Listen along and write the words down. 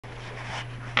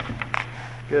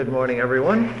Good morning,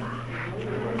 everyone.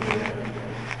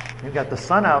 We've got the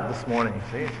sun out this morning.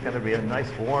 See, it's going to be a nice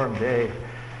warm day.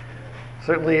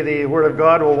 Certainly the Word of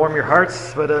God will warm your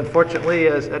hearts, but unfortunately,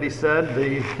 as Eddie said,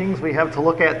 the kings we have to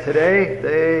look at today,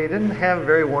 they didn't have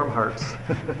very warm hearts.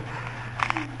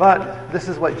 But this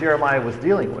is what Jeremiah was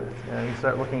dealing with. And you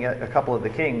start looking at a couple of the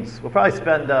kings. We'll probably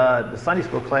spend the Sunday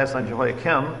school class on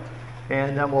Jehoiakim,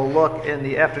 and then we'll look in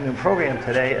the afternoon program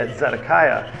today at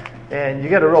Zedekiah. And you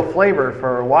get a real flavor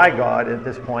for why God at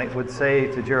this point would say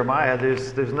to Jeremiah,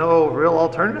 there's no real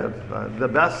alternative. The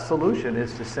best solution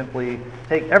is to simply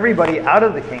take everybody out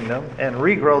of the kingdom and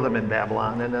regrow them in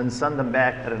Babylon and then send them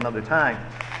back at another time.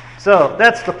 So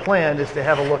that's the plan, is to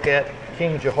have a look at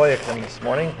King Jehoiakim this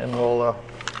morning, and we'll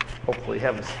hopefully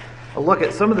have a look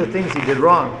at some of the things he did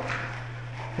wrong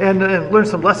and learn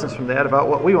some lessons from that about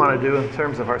what we want to do in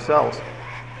terms of ourselves.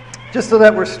 Just so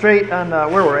that we're straight on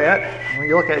where we're at, when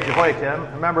you look at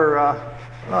Jehoiakim, remember,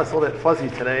 it's a little bit fuzzy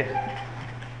today.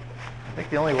 I think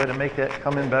the only way to make that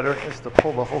come in better is to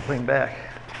pull the whole thing back.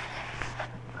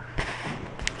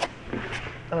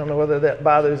 I don't know whether that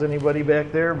bothers anybody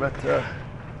back there, but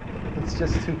it's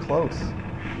just too close.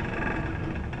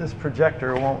 This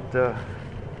projector won't go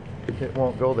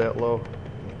that low.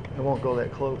 It won't go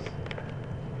that close.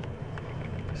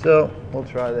 So we'll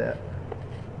try that.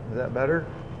 Is that better?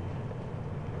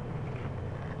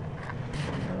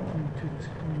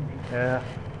 Yeah.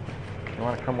 You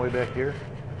want to come way back here?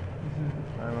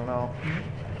 I don't know.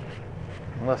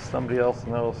 Unless somebody else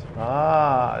knows.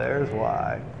 Ah, there's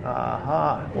why.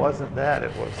 It wasn't that.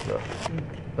 It was the...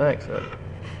 Thanks, Ed.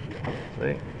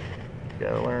 See? You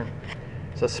gotta learn.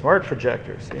 It's a smart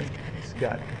projector, see? It's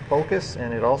got focus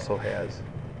and it also has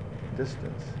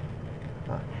distance.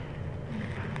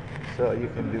 So you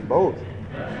can do both.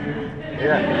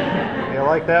 Yeah. You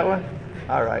like that one?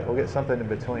 All right, we'll get something in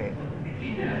between.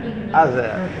 How's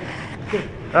that?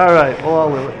 All right, we'll all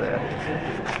live with that.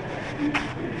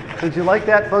 Did you like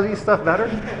that fuzzy stuff better?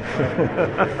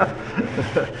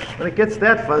 When it gets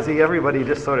that fuzzy, everybody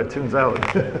just sort of tunes out.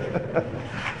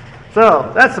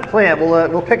 So that's the plan.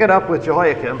 We'll pick it up with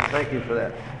Jehoiakim. Thank you for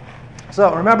that.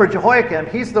 So remember, Jehoiakim,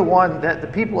 he's the one that the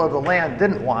people of the land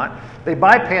didn't want. They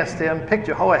bypassed him, picked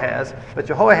Jehoahaz, but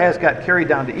Jehoahaz got carried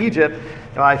down to Egypt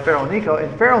by Pharaoh Necho,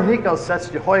 and Pharaoh Necho sets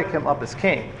Jehoiakim up as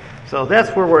king. So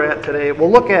that's where we're at today.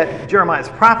 We'll look at Jeremiah's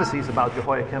prophecies about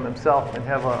Jehoiakim himself and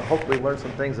hopefully learn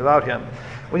some things about him.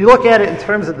 When you look at it in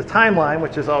terms of the timeline,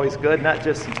 which is always good, not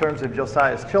just in terms of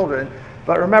Josiah's children,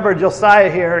 but remember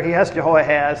Josiah here, he has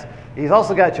Jehoahaz. He's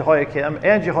also got Jehoiakim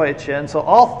and Jehoiachin. So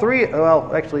all three,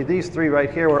 well, actually these three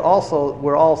right here were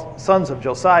all sons of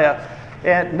Josiah.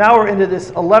 And now we're into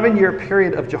this 11-year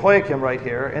period of Jehoiakim right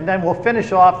here. And then we'll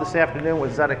finish off this afternoon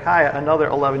with Zedekiah, another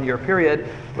 11-year period,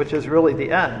 which is really the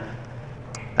end.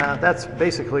 That's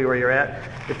basically where you're at.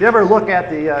 If you ever look at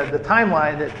the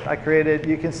timeline that I created,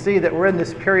 you can see that we're in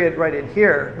this period right in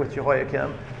here with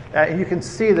Jehoiakim. And you can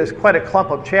see there's quite a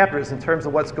clump of chapters in terms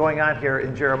of what's going on here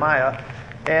in Jeremiah.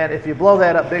 And if you blow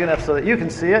that up big enough so that you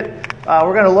can see it,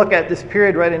 we're going to look at this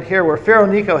period right in here where Pharaoh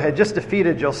Necho had just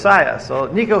defeated Josiah. So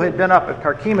Necho had been up at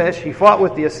Carchemish. He fought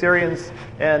with the Assyrians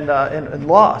and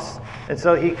lost. And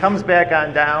so he comes back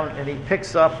on down and he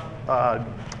picks up,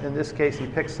 in this case, he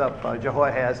picks up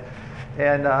Jehoahaz.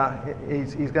 And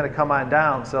he's going to come on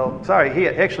down. So, sorry,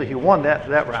 he won that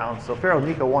round. So Pharaoh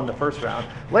Necho won the first round.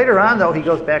 Later on, though, he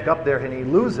goes back up there and he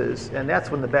loses, and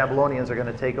that's when the Babylonians are going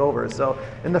to take over. So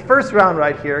in the first round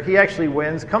right here, he actually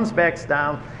wins, comes back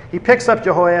down. He picks up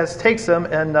Jehoahaz, takes him,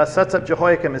 and sets up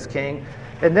Jehoiakim as king.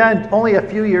 And then only a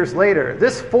few years later,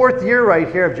 this fourth year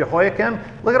right here of Jehoiakim,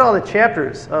 look at all the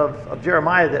chapters of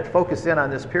Jeremiah that focus in on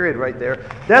this period right there.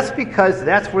 That's because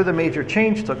that's where the major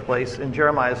change took place in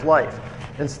Jeremiah's life.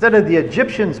 Instead of the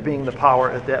Egyptians being the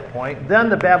power at that point, then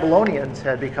the Babylonians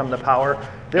had become the power.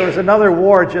 There was another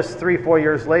war just 3-4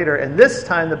 years later, and this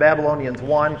time the Babylonians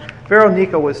won. Pharaoh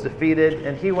Necho was defeated,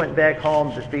 and he went back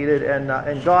home defeated,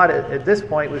 and God at this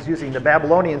point was using the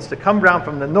Babylonians to come down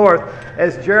from the north,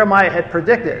 as Jeremiah had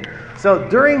predicted. So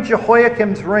during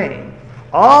Jehoiakim's reign,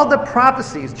 all the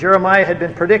prophecies Jeremiah had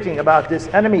been predicting about this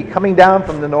enemy coming down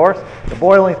from the north, the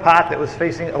boiling pot that was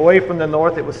facing away from the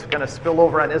north, it was going to spill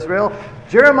over on Israel.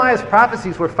 Jeremiah's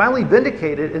prophecies were finally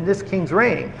vindicated in this king's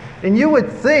reign. And you would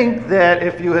think that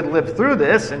if you had lived through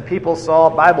this and people saw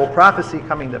Bible prophecy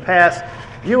coming to pass,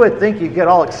 you would think you'd get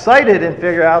all excited and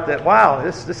figure out that, wow,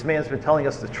 this man's been telling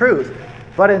us the truth.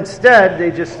 But instead,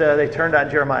 they turned on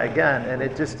Jeremiah again, and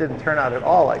it just didn't turn out at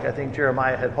all like I think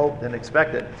Jeremiah had hoped and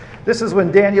expected. This is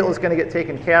when Daniel is going to get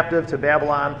taken captive to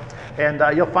Babylon, and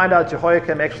you'll find out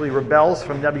Jehoiakim actually rebels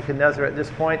from Nebuchadnezzar at this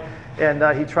point,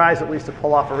 and he tries at least to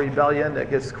pull off a rebellion that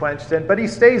gets quenched. But he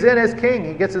stays in as king.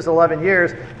 He gets his 11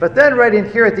 years. But then right in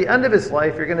here at the end of his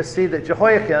life, you're going to see that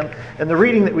Jehoiakim, and the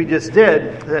reading that we just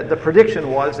did, that the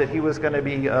prediction was that he was going to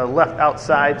be left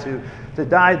outside to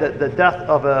die the death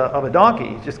of a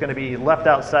donkey. He's just going to be left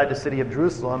outside the city of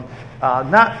Jerusalem.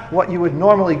 Not what you would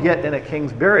normally get in a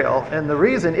king's burial. And the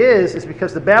reason is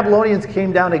because the Babylonians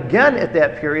came down again at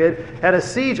that period, had a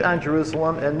siege on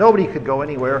Jerusalem, and nobody could go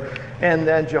anywhere. And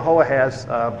then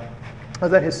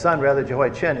then his son,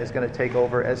 Jehoiachin, is going to take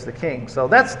over as the king. So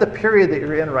that's the period that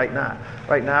you're in right now.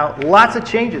 Right now, lots of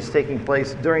changes taking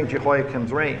place during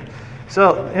Jehoiakim's reign.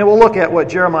 So, and we'll look at what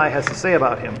Jeremiah has to say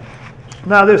about him.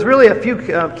 Now, there's really a few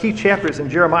key chapters in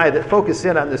Jeremiah that focus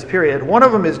in on this period. One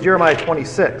of them is Jeremiah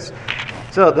 26.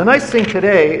 So the nice thing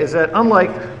today is that unlike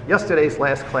yesterday's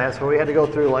last class where we had to go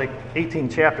through like 18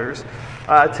 chapters,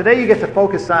 today you get to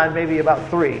focus on maybe about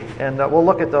 3. And we'll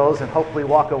look at those and hopefully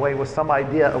walk away with some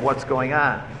idea of what's going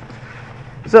on.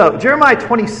 So, Jeremiah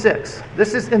 26,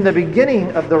 this is in the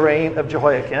beginning of the reign of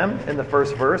Jehoiakim, in the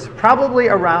first verse, probably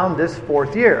around this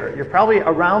 4th year. You're probably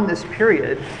around this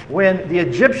period when the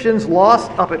Egyptians lost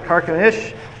up at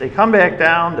Carchemish, they come back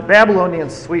down, the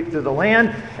Babylonians sweep through the land,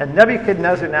 and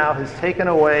Nebuchadnezzar now has taken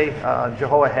away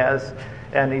Jehoahaz,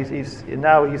 and he's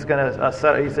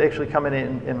actually coming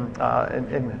in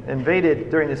invaded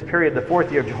during this period, the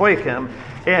 4th year of Jehoiakim.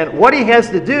 And what he has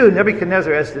to do,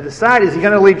 Nebuchadnezzar has to decide, is he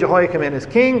going to leave Jehoiakim in as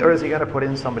king, or is he going to put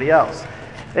in somebody else?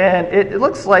 And it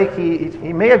looks like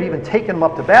he may have even taken him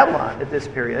up to Babylon at this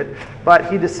period,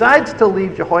 but he decides to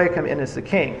leave Jehoiakim in as the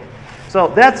king. So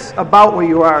that's about where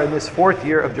you are in this 4th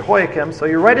year of Jehoiakim. So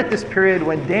you're right at this period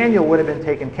when Daniel would have been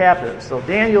taken captive. So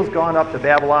Daniel's gone up to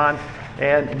Babylon,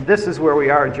 and this is where we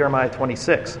are in Jeremiah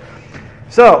 26.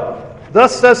 So,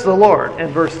 thus says the Lord in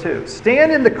verse 2,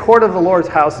 stand in the court of the Lord's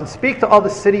house and speak to all the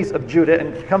cities of Judah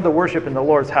and come to worship in the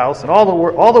Lord's house, and all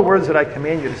the words that I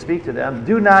command you to speak to them,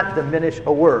 do not diminish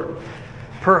a word.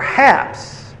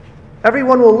 Perhaps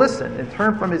everyone will listen and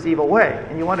turn from his evil way.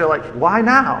 And you wonder, why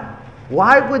now?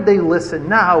 Why would they listen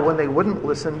now when they wouldn't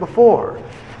listen before?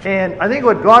 And I think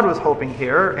what God was hoping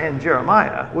here, and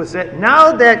Jeremiah, was that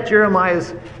now that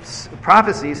Jeremiah's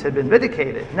prophecies had been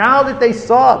vindicated, now that they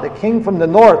saw the king from the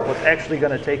north was actually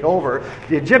going to take over,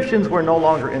 the Egyptians were no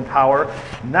longer in power,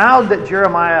 now that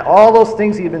Jeremiah, all those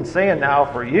things he'd been saying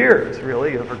now for years,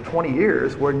 really, for 20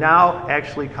 years, were now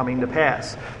actually coming to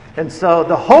pass. And so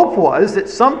the hope was that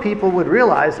some people would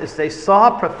realize as they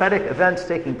saw prophetic events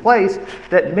taking place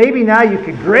that maybe now you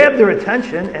could grab their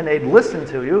attention and they'd listen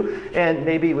to you and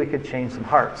maybe we could change some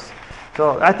hearts.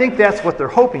 So I think that's what they're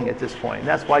hoping at this point. And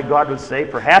that's why God would say,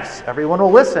 perhaps everyone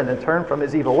will listen and turn from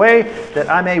his evil way, that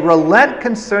I may relent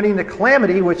concerning the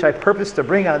calamity which I purpose to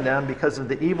bring on them because of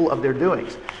the evil of their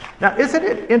doings. Now, isn't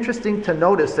it interesting to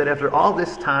notice that after all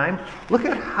this time, look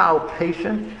at how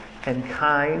patient and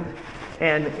kind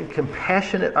and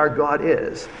compassionate our God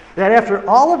is, that after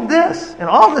all of this and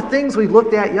all the things we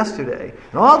looked at yesterday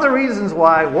and all the reasons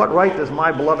why, what right does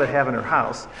my beloved have in her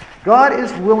house, God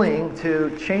is willing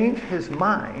to change his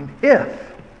mind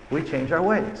if we change our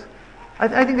ways.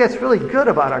 I think that's really good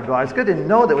about our God. It's good to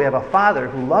know that we have a Father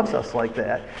who loves us like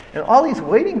that. And all he's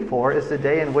waiting for is the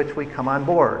day in which we come on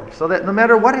board. So that no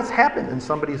matter what has happened in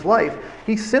somebody's life,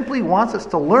 he simply wants us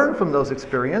to learn from those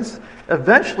experiences,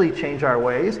 eventually change our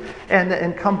ways,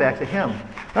 and come back to him.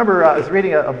 Remember, I was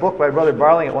reading a book by Brother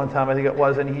Barling at one time, I think it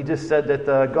was, and he just said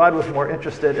that God was more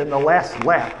interested in the last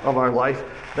lap of our life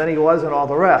than he was in all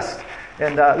the rest.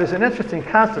 And there's an interesting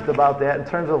concept about that in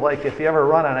terms of if you ever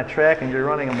run on a track and you're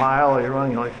running a mile or you're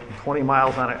running 20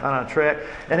 miles on a track,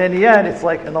 and in the end it's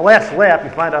in the last lap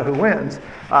you find out who wins.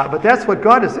 But that's what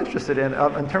God is interested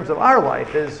in terms of our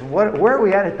life, is where are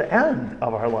we at the end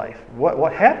of our life?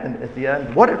 What happened at the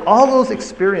end? What did all those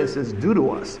experiences do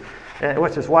to us?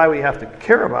 Which is why we have to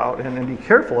care about and be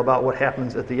careful about what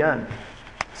happens at the end.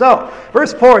 So,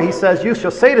 verse 4, he says, you shall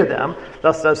say to them,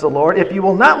 thus says the Lord, if you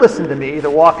will not listen to me, to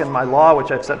walk in my law, which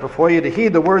I've set before you, to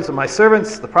heed the words of my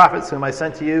servants, the prophets whom I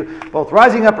sent to you, both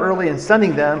rising up early and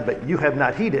sending them, but you have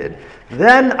not heeded,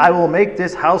 then I will make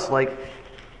this house like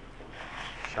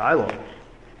Shiloh.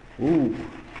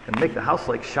 And make the house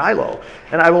like Shiloh.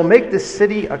 And I will make this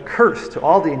city a curse to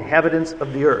all the inhabitants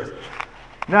of the earth.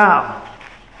 Now,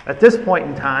 at this point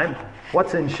in time,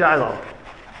 what's in Shiloh?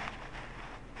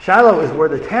 Shiloh is where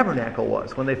the tabernacle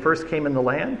was when they first came in the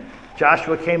land.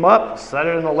 Joshua came up, set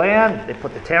it in the land. They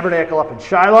put the tabernacle up in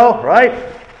Shiloh, right?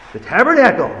 The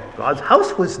tabernacle, God's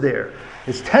house was there.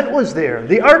 His tent was there.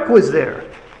 The ark was there.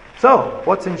 So,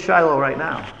 what's in Shiloh right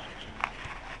now?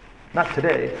 Not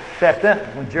today. Back then,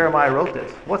 when Jeremiah wrote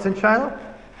this. What's in Shiloh?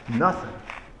 Nothing.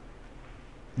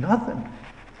 Nothing.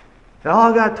 It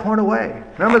all got torn away.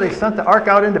 Remember, they sent the ark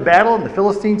out into battle and the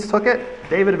Philistines took it?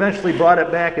 David eventually brought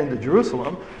it back into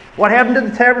Jerusalem. What happened to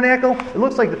the tabernacle? It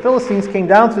looks like the Philistines came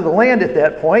down through the land at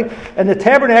that point, and the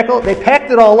tabernacle, they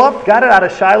packed it all up, got it out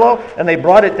of Shiloh, and they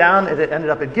brought it down, and it ended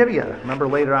up at Gibeah. Remember,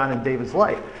 later on in David's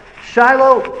life.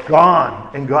 Shiloh, gone.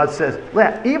 And God says,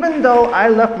 even though I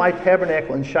left my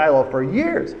tabernacle in Shiloh for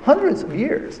years, hundreds of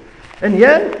years, in the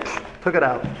end, took it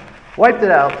out. Wiped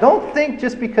it out. Don't think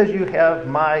just because you have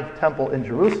my temple in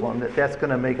Jerusalem that that's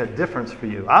going to make a difference for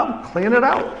you. I'll clean it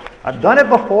out. I've done it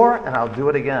before, and I'll do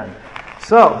it again.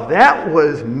 So that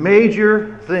was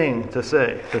major thing to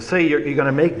say. To say you're going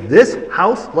to make this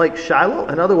house like Shiloh.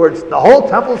 In other words, the whole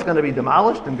temple is going to be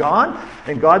demolished and gone,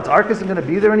 and God's ark isn't going to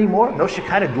be there anymore. No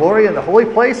Shekinah glory in the holy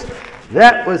place.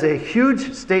 That was a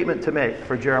huge statement to make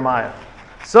for Jeremiah.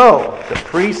 So the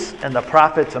priests and the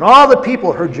prophets and all the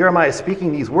people heard Jeremiah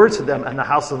speaking these words to them in the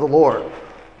house of the Lord.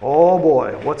 Oh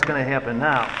boy, what's going to happen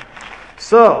now?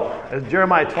 So, as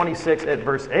Jeremiah 26 at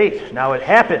verse 8, now it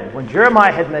happened when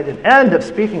Jeremiah had made an end of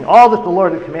speaking all that the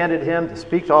Lord had commanded him to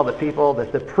speak to all the people,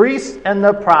 that the priests and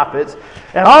the prophets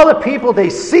and all the people,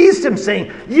 they seized him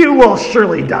saying, "You will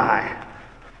surely die."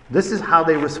 This is how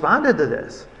they responded to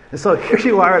this. And so here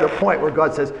you are at a point where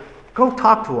God says, go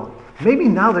talk to them. Maybe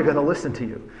now they're going to listen to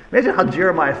you. Imagine how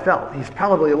Jeremiah felt. He's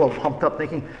probably a little pumped up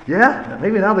thinking, yeah,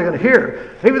 maybe now they're going to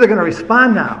hear. Maybe they're going to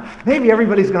respond now. Maybe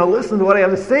everybody's going to listen to what I have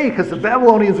to say because the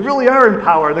Babylonians really are in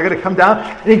power. They're going to come down.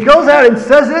 And he goes out and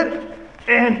says it,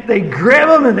 and they grab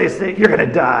him and they say, "You're going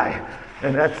to die."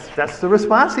 And that's the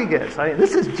response he gets. I mean,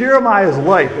 this is Jeremiah's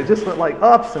life. It just went like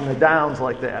ups and the downs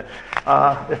like that.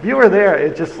 If you were there,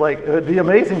 it would be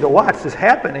amazing to watch this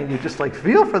happen, and you just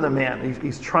feel for the man.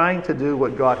 He's trying to do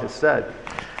what God has said.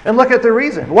 And look at the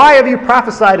reason. "Why have you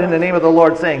prophesied in the name of the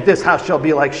Lord, saying, 'This house shall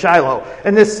be like Shiloh,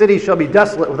 and this city shall be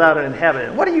desolate without an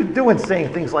inhabitant'?" What are you doing saying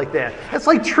things like that? It's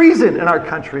like treason in our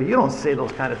country. You don't say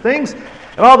those kind of things.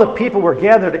 And all the people were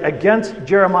gathered against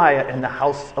Jeremiah in the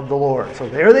house of the Lord. So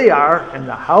there they are in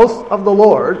the house of the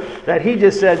Lord, that he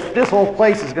just said, this whole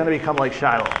place is going to become like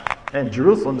Shiloh. And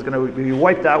Jerusalem is going to be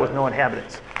wiped out with no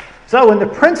inhabitants. So when the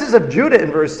princes of Judah,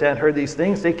 in verse 10, heard these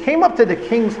things, they came up to the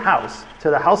king's house, to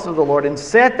the house of the Lord, and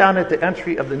sat down at the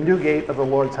entry of the new gate of the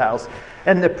Lord's house.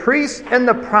 And the priests and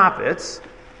the prophets,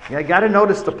 you got to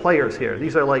notice the players here.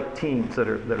 These are like teams that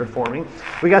are forming.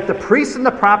 We got the priests and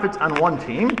the prophets on one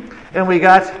team, and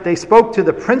they spoke to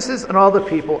the princes and all the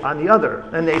people on the other.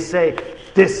 And they say,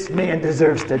 "This man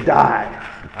deserves to die."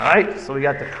 All right, so we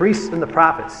got the priests and the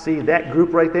prophets. See that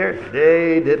group right there?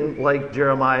 They didn't like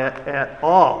Jeremiah at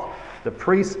all. The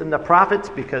priests and the prophets,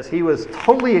 because he was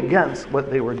totally against what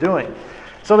they were doing.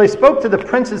 So they spoke to the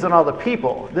princes and all the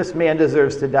people, "This man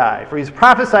deserves to die, for he's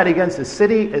prophesied against the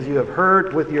city, as you have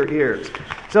heard with your ears."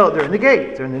 So they're in the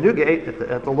gate. They're in the new gate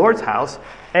at the Lord's house.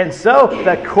 And so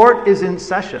the court is in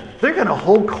session. They're going to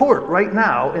hold court right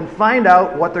now and find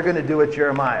out what they're going to do with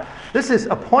Jeremiah. This is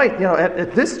a point,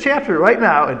 at this chapter right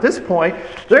now, at this point,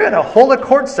 they're going to hold a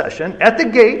court session at the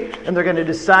gate, and they're going to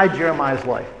decide Jeremiah's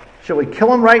life. Shall we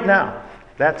kill him right now?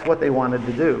 That's what they wanted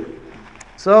to do.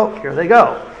 So here they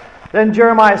go. Then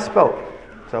Jeremiah spoke.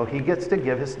 So he gets to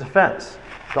give his defense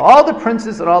to all the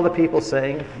princes and all the people,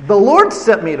 saying, "The Lord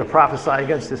sent me to prophesy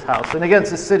against this house and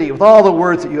against the city with all the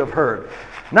words that you have heard.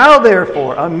 Now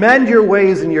therefore, amend your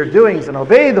ways and your doings and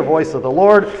obey the voice of the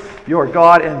Lord your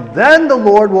God, and then the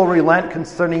Lord will relent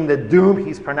concerning the doom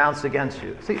he's pronounced against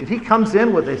you." See, he comes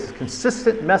in with this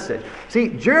consistent message. See,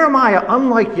 Jeremiah,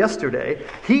 unlike yesterday,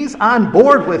 he's on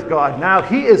board with God now.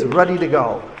 He is ready to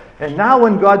go. And now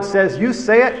when God says, "You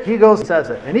say it," he goes and says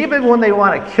it. And even when they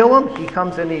want to kill him, he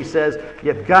comes in and he says,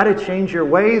 "You've got to change your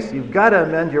ways. You've got to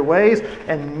amend your ways.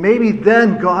 And maybe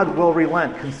then God will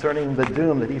relent concerning the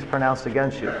doom that he's pronounced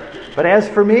against you. But as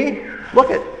for me, look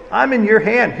it, I'm in your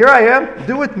hand. Here I am.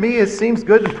 Do with me as seems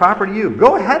good and proper to you.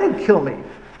 Go ahead and kill me.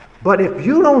 But if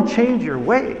you don't change your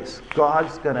ways,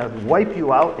 God's going to wipe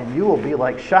you out, and you will be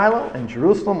like Shiloh, and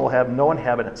Jerusalem will have no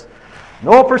inhabitants.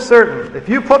 Know for certain, if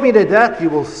you put me to death, you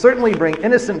will certainly bring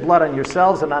innocent blood on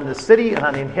yourselves and on the city and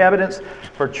on the inhabitants.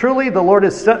 For truly the Lord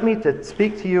has sent me to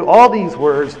speak to you all these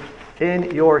words in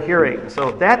your hearing."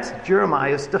 So that's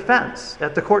Jeremiah's defense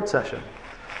at the court session.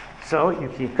 So you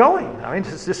keep going. I mean,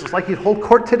 this is like you'd hold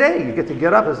court today. You get to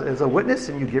get up as a witness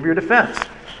and you give your defense.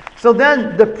 So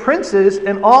then the princes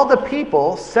and all the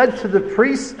people said to the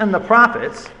priests and the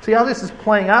prophets, see how this is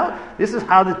playing out? This is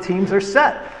how the teams are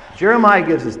set. Jeremiah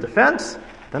gives his defense.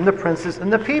 Then the princes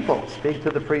and the people speak to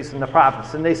the priests and the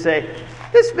prophets, and they say,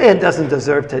 "This man doesn't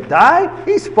deserve to die.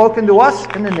 He's spoken to us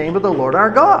in the name of the Lord our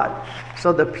God."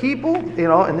 So the people,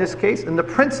 in this case, and the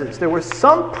princes, there were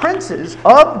some princes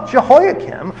of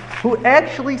Jehoiakim who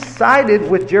actually sided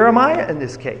with Jeremiah in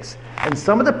this case. And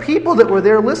some of the people that were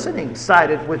there listening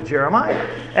sided with Jeremiah.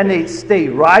 And they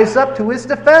rise up to his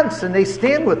defense, and they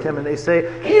stand with him, and they say,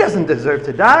 "He doesn't deserve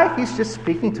to die. He's just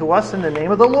speaking to us in the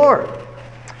name of the Lord."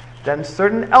 Then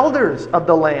certain elders of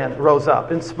the land rose up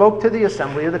and spoke to the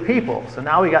assembly of the people. So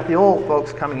now we got the old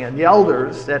folks coming in, the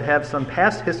elders that have some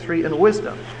past history and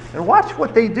wisdom. And watch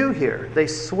what they do here. They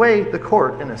sway the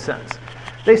court in a sense.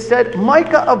 They said,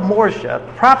 "Micah of Morsha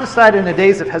prophesied in the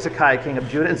days of Hezekiah, king of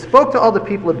Judah, and spoke to all the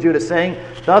people of Judah, saying,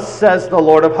 'Thus says the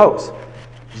Lord of hosts,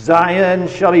 Zion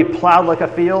shall be plowed like a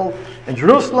field, and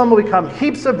Jerusalem will become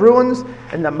heaps of ruins,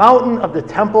 and the mountain of the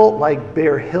temple like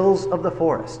bare hills of the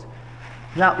forest.'"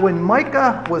 Now, when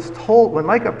Micah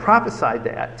prophesied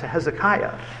that to Hezekiah,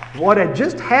 what had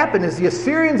just happened is the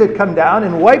Assyrians had come down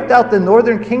and wiped out the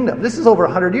northern kingdom. This is over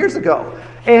 100 years ago.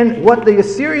 And what the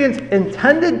Assyrians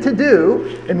intended to do,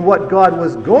 and what God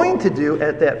was going to do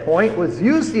at that point, was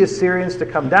use the Assyrians to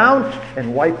come down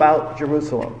and wipe out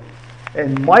Jerusalem.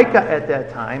 And Micah at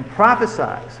that time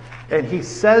prophesies. And he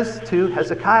says to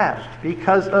Hezekiah,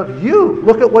 "Because of you,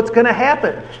 look at what's going to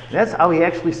happen." And that's how he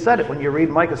actually said it when you read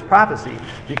Micah's prophecy.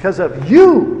 "Because of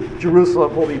you,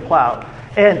 Jerusalem will be plowed."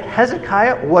 And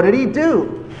Hezekiah, what did he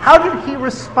do? How did he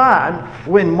respond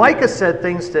when Micah said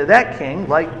things to that king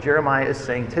like Jeremiah is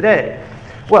saying today?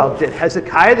 Well, did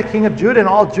Hezekiah, the king of Judah and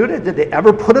all Judah, did they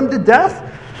ever put him to death?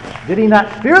 Did he not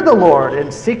fear the Lord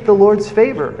and seek the Lord's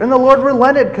favor? And the Lord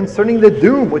relented concerning the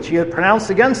doom which he had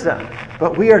pronounced against them.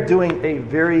 But we are doing a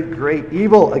very great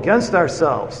evil against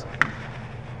ourselves.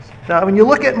 Now, when you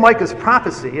look at Micah's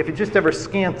prophecy, if you just ever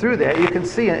scan through that, you can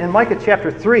see in Micah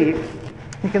chapter 3,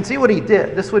 you can see what he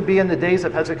did. This would be in the days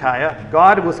of Hezekiah.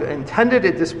 God was intended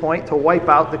at this point to wipe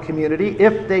out the community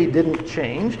if they didn't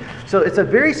change. So it's a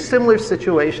very similar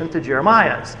situation to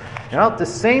Jeremiah's. The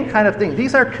same kind of thing.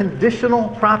 These are conditional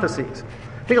prophecies.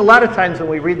 I think a lot of times when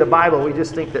we read the Bible, we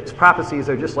just think that prophecies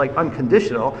are just like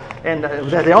unconditional, and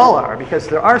that they all are, because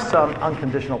there are some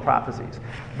unconditional prophecies.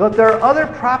 But there are other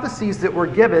prophecies that were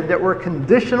given that were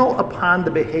conditional upon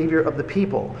the behavior of the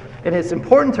people. And it's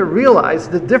important to realize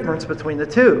the difference between the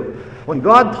two. When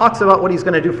God talks about what he's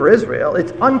going to do for Israel,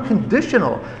 it's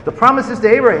unconditional. The promises to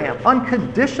Abraham,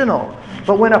 unconditional.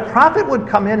 But when a prophet would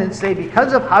come in and say,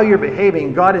 "Because of how you're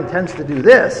behaving, God intends to do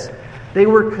this," they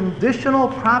were conditional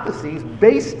prophecies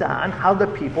based on how the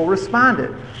people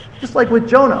responded. Just like with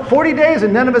Jonah, 40 days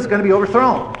and Nineveh's going to be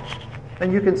overthrown.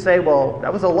 And you can say, well,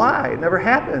 that was a lie. It never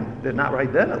happened. Not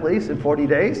right then, at least, in 40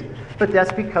 days. But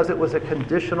that's because it was a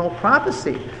conditional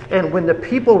prophecy. And when the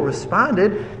people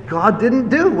responded, God didn't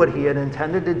do what he had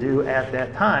intended to do at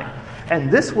that time.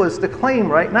 And this was the claim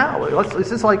right now.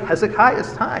 This is like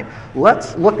Hezekiah's time.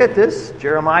 Let's look at this.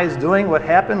 Jeremiah is doing what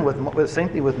happened with the same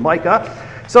thing with Micah.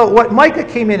 So what Micah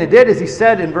came in and did is he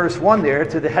said in verse 1 there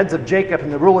to the heads of Jacob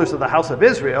and the rulers of the house of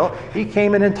Israel, he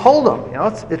came in and told them,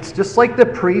 it's just like the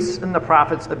priests and the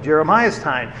prophets of Jeremiah's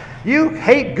time. You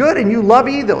hate good and you love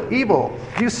evil.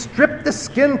 You strip the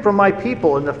skin from my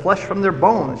people and the flesh from their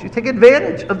bones. You take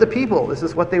advantage of the people. This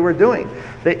is what they were doing.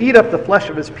 They eat up the flesh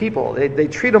of his people. They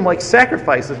treat them like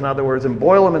sacrifices, in other words, and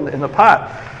boil them in the pot.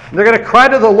 And they're going to cry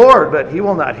to the Lord, but he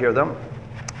will not hear them.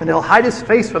 And he'll hide his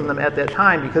face from them at that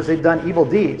time because they've done evil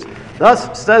deeds.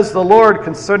 Thus says the Lord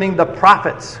concerning the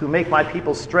prophets who make my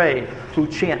people stray, who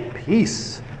chant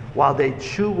peace while they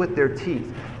chew with their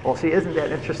teeth. Well, see, isn't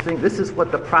that interesting? This is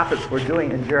what the prophets were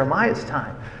doing in Jeremiah's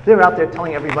time. They were out there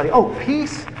telling everybody, oh,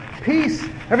 peace, peace.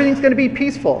 Everything's going to be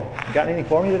peaceful. You got anything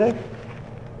for me today?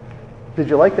 Did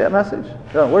you like that message?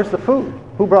 No, where's the food?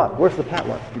 Who brought? Where's the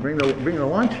potluck? You bring the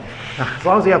lunch? As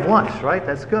long as you have lunch, right?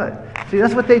 That's good. See,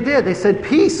 that's what they did. They said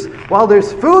peace. While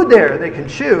there's food there, they can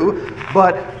chew,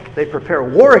 but they prepare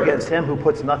war against him who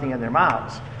puts nothing in their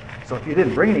mouths. So if you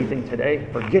didn't bring anything today,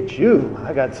 forget you.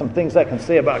 I got some things I can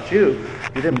say about you.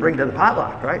 You didn't bring to the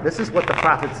potluck, right? This is what the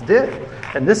prophets did.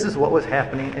 And this is what was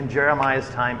happening in Jeremiah's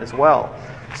time as well.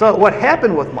 So what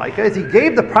happened with Micah is he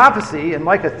gave the prophecy in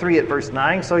Micah 3 at verse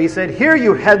 9. So he said, "Hear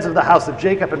you heads of the house of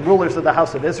Jacob and rulers of the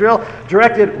house of Israel,"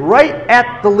 directed right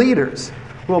at the leaders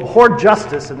who abhor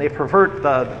justice and they pervert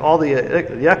all the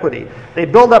equity. They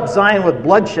build up Zion with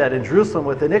bloodshed and Jerusalem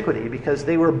with iniquity because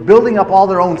they were building up all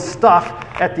their own stuff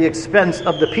at the expense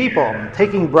of the people,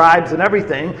 taking bribes and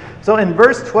everything. So in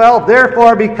verse 12,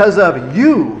 "Therefore because of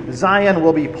you, Zion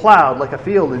will be plowed like a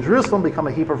field and Jerusalem become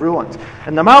a heap of ruins.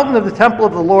 And the mountain of the temple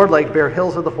of the Lord like bare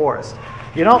hills of the forest."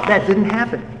 That didn't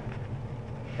happen.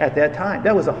 at that time.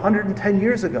 That was 110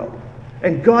 years ago.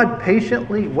 And God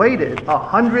patiently waited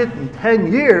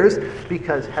 110 years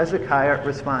because Hezekiah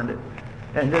responded.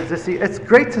 And it's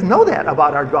great to know that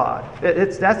about our God.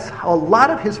 That's a lot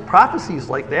of his prophecies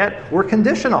like that were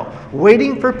conditional,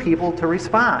 waiting for people to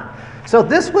respond. So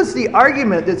this was the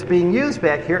argument that's being used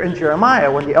back here in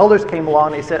Jeremiah when the elders came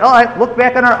along. They said, all right, look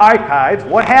back in our archives.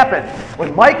 What happened?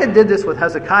 When Micah did this with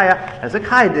Hezekiah,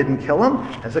 Hezekiah didn't kill him.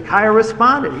 Hezekiah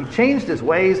responded. He changed his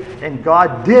ways, and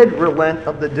God did relent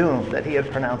of the doom that he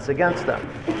had pronounced against them.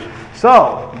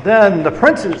 So then the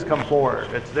princes come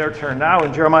forward. It's their turn now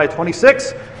in Jeremiah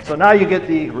 26. So now you get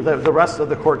the rest of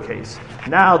the court case.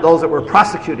 Now those that were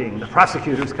prosecuting, the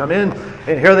prosecutors come in,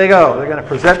 and here they go. They're going to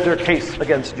present their case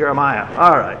against Jeremiah.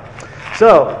 All right.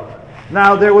 So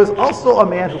now there was also a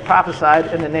man who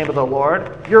prophesied in the name of the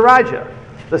Lord, Jehoiakim,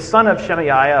 the son of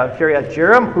Shemaiah of Kiriath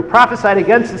Jearim, who prophesied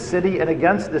against the city and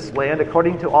against this land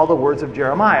according to all the words of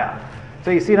Jeremiah.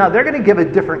 So you see now they're going to give a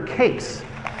different case.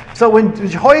 So when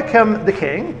Jehoiakim the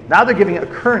king, now they're giving a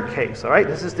current case, all right?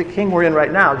 This is the king we're in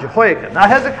right now, Jehoiakim. Now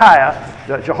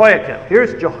Hezekiah, Jehoiakim.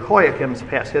 Here's Jehoiakim's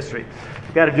past history.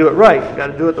 You've got to do it right. You've got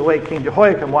to do it the way King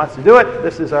Jehoiakim wants to do it.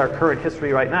 This is our current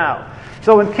history right now.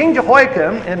 So when King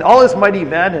Jehoiakim and all his mighty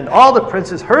men and all the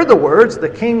princes heard the words, the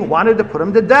king wanted to put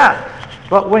him to death.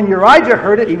 But when Uriah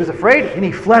heard it, he was afraid, and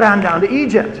he fled on down to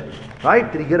Egypt.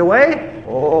 Right? Did he get away?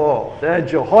 Oh, then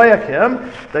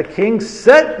Jehoiakim, the king,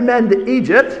 sent men to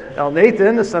Egypt,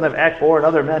 Elnathan, the son of Akbor, and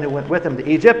other men who went with him to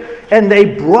Egypt, and they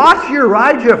brought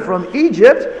Uriah from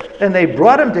Egypt, and they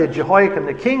brought him to Jehoiakim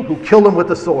the king, who killed him with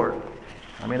the sword.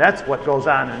 I mean, that's what goes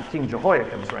on in King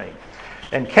Jehoiakim's reign.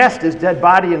 And cast his dead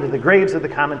body into the graves of the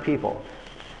common people.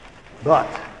 But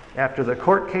after the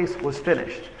court case was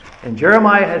finished, and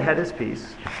Jeremiah had had his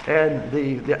peace, and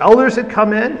the elders had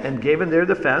come in and given their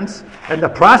defense, and the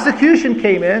prosecution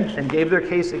came in and gave their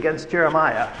case against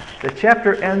Jeremiah. The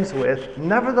chapter ends with,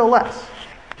 nevertheless,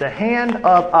 the hand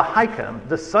of Jehoiakim,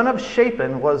 the son of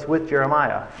Shaphan, was with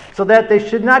Jeremiah, so that they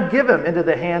should not give him into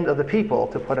the hand of the people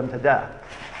to put him to death.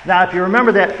 Now, if you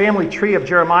remember that family tree of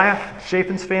Jeremiah,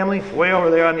 Shaphan's family, way over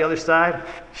there on the other side,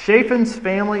 Shaphan's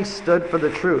family stood for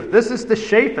the truth. This is the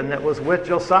Shaphan that was with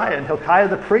Josiah and Hilkiah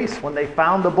the priest when they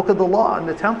found the book of the law in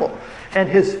the temple. And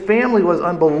his family was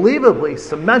unbelievably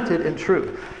cemented in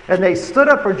truth. And they stood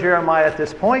up for Jeremiah at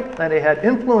this point, and they had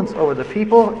influence over the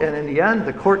people. And in the end,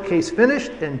 the court case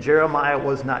finished, and Jeremiah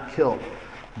was not killed.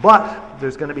 But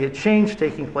there's going to be a change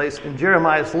taking place in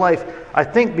Jeremiah's life, I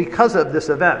think, because of this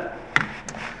event.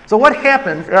 So what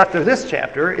happens after this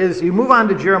chapter is you move on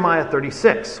to Jeremiah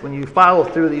 36 when you follow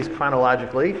through these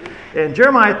chronologically. And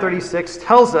Jeremiah 36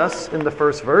 tells us in the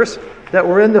first verse that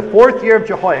we're in the 4th year of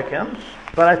Jehoiakim.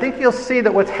 But I think you'll see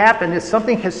that what's happened is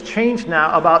something has changed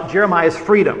now about Jeremiah's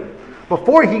freedom.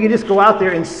 Before, he could just go out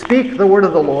there and speak the word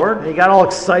of the Lord. And he got all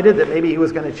excited that maybe he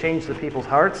was going to change the people's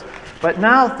hearts. But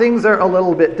now things are a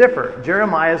little bit different.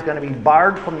 Jeremiah is going to be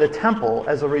barred from the temple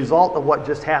as a result of what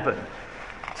just happened.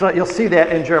 So you'll see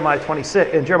that in Jeremiah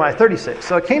 36.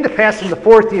 So it came to pass in the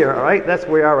 4th year, all right? That's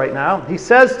where we are right now. He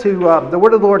says to, the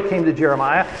word of the Lord came to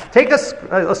Jeremiah, take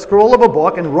a scroll of a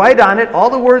book and write on it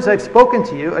all the words I've spoken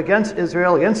to you against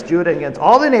Israel, against Judah, against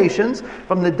all the nations,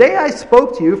 from the day I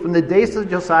spoke to you, from the days of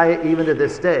Josiah, even to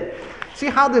this day. See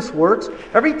how this works?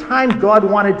 Every time God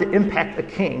wanted to impact a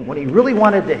king, when he really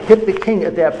wanted to hit the king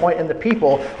at that point and the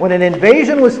people, when an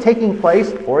invasion was taking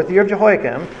place, 4th year of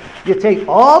Jehoiakim, you take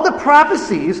all the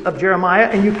prophecies of Jeremiah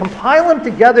and you compile them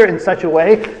together in such a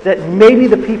way that maybe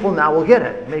the people now will get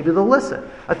it. Maybe they'll listen.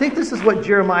 I think this is what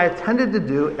Jeremiah tended to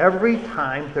do every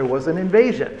time there was an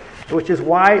invasion, which is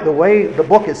why the way the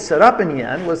book is set up in the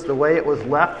end was the way it was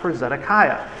left for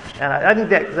Zedekiah. And I think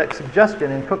that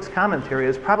suggestion in Cook's commentary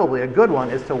is probably a good one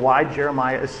as to why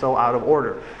Jeremiah is so out of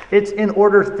order. It's in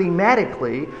order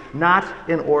thematically, not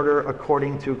in order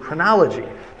according to chronology,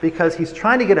 because he's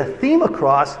trying to get a theme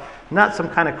across, not some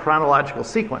kind of chronological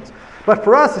sequence. But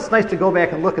for us, it's nice to go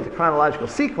back and look at the chronological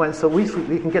sequence so we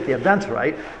can get the events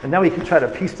right, and now we can try to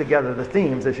piece together the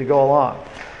themes as you go along.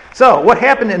 So, what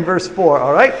happened in verse 4,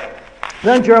 all right?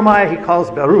 Then Jeremiah he calls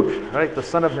Baruch, right, the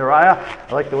son of Neriah.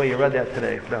 I like the way you read that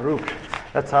today, Baruch.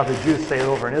 That's how the Jews say it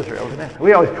over in Israel, isn't it?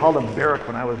 We always called him Baruch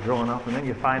when I was growing up, and then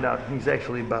you find out he's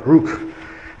actually Baruch,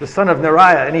 the son of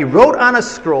Neriah. And he wrote on a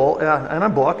scroll, in a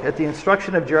book, at the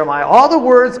instruction of Jeremiah, all the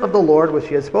words of the Lord which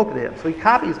he had spoken to him. So he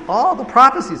copies all the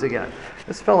prophecies again.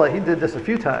 This fella, he did this a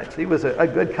few times. He was a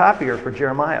good copier for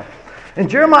Jeremiah. And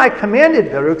Jeremiah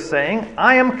commanded Baruch, saying,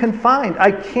 I am confined.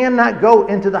 I cannot go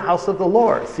into the house of the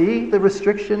Lord. See the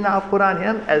restriction now put on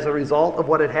him as a result of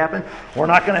what had happened? We're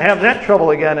not going to have that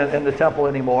trouble again in the temple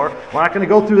anymore. We're not going to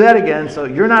go through that again, so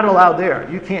you're not allowed there.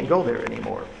 You can't go there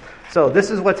anymore. So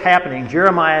this is what's happening.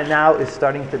 Jeremiah now is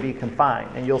starting to be confined,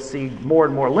 and you'll see more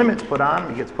and more limits put on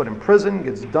him. He gets put in prison,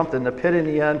 gets dumped in the pit in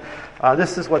the end.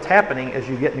 This is what's happening as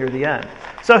you get near the end.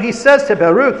 So he says to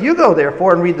Baruch, you go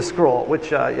therefore and read the scroll,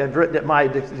 which I've written at my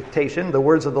dictation, the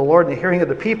words of the Lord in the hearing of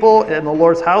the people in the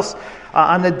Lord's house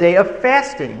on the day of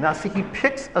fasting. Now see, he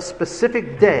picks a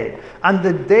specific day. On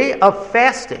the day of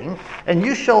fasting, and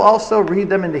you shall also read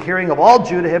them in the hearing of all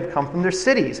Judah have come from their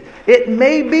cities. It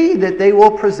may be that they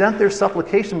will present their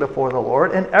supplication before the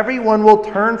Lord, and everyone will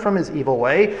turn from his evil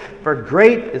way, for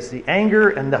great is the anger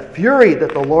and the fury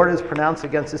that the Lord has pronounced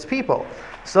against his people.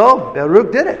 So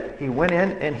Baruch did it. He went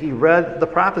in and he read the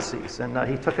prophecies, and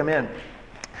he took them in.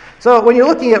 So when you're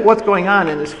looking at what's going on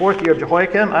in this fourth year of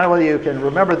Jehoiakim, I don't know whether you can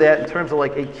remember that in terms of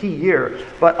like a key year,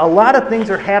 but a lot of things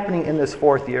are happening in this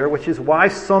fourth year, which is why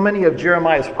so many of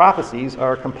Jeremiah's prophecies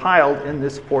are compiled in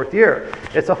this fourth year.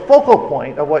 It's a focal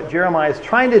point of what Jeremiah is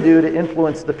trying to do to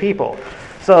influence the people.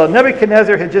 So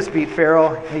Nebuchadnezzar had just beat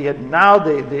Pharaoh. He had now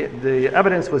the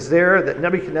evidence was there that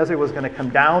Nebuchadnezzar was going to come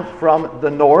down from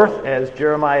the north, as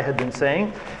Jeremiah had been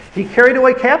saying. He carried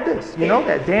away captives. You know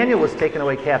that Daniel was taken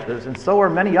away captives, and so were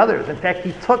many others. In fact,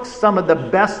 he took some of the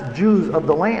best Jews of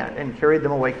the land and carried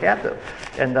them away captive,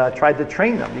 and tried to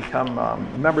train them, become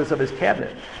members of his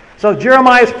cabinet. So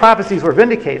Jeremiah's prophecies were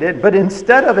vindicated, but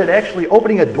instead of it actually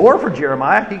opening a door for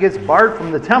Jeremiah, he gets barred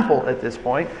from the temple at this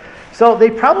point. So they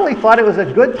probably thought it was a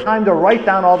good time to write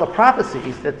down all the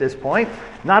prophecies at this point.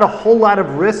 Not a whole lot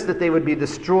of risk that they would be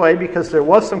destroyed, because there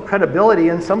was some credibility,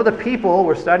 and some of the people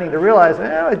were starting to realize,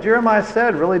 what Jeremiah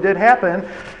said really did happen.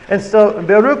 And so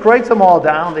Baruch writes them all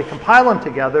down, they compile them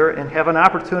together, and have an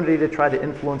opportunity to try to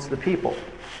influence the people.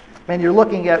 And you're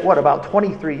looking at, about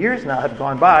 23 years now have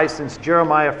gone by since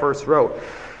Jeremiah first wrote.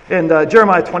 And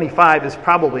Jeremiah 25 is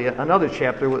probably another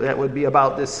chapter that would be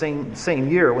about this same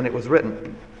year when it was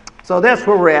written. So that's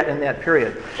where we're at in that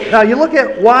period. Now, you look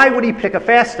at why would he pick a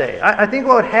fast day? I think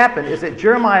what would happen is that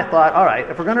Jeremiah thought, all right,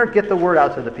 if we're going to get the word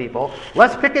out to the people,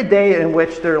 let's pick a day in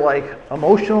which they're like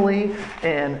emotionally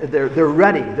and they're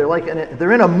ready.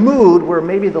 They're in a mood where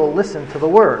maybe they'll listen to the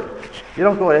word. You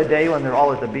don't go at a day when they're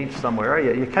all at the beach somewhere.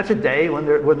 You catch a day when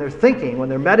they're thinking, when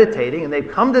they're meditating, and they've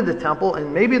come to the temple,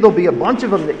 and maybe there'll be a bunch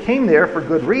of them that came there for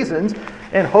good reasons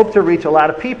and hope to reach a lot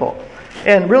of people.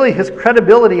 And really, his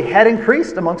credibility had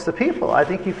increased amongst the people. I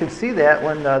think you can see that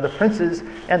when the princes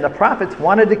and the prophets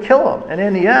wanted to kill him. And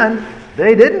in the end,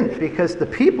 they didn't, because the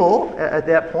people at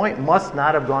that point must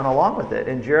not have gone along with it.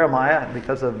 And Jeremiah,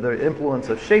 because of the influence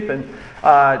of Shaphan,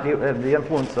 the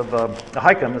influence of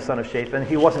Jehoiakim, the son of Shaphan,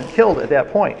 he wasn't killed at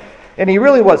that point. And he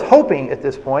really was hoping at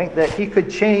this point that he could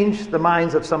change the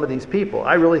minds of some of these people.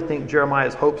 I really think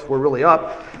Jeremiah's hopes were really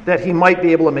up, that he might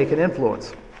be able to make an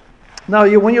influence. Now,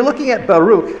 when you're looking at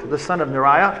Baruch, the son of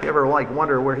Neriah, if you ever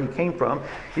wonder where he came from,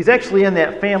 he's actually in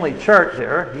that family chart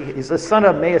there. He's the son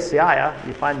of Maaseiah.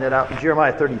 You find that out in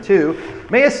Jeremiah 32.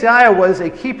 Maaseiah was a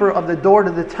keeper of the door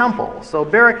to the temple. So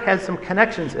Baruch had some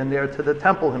connections in there to the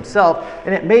temple himself,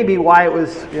 and it may be why it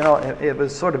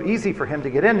was sort of easy for him to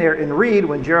get in there and read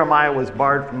when Jeremiah was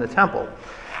barred from the temple.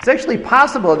 It's actually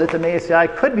possible that the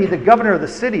Maaseiah could be the governor of the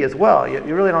city as well.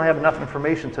 You really don't have enough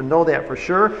information to know that for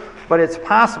sure, but it's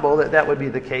possible that that would be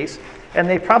the case. And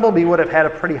they probably would have had a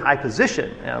pretty high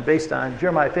position. Based on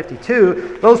Jeremiah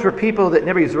 52, those were people that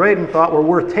Nebuchadnezzar thought were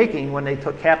worth taking when they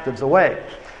took captives away.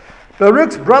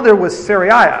 Baruch's brother was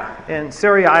Seraiah, and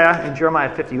Seraiah in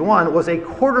Jeremiah 51 was a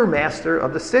quartermaster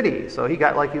of the city. So he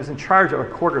was in charge of a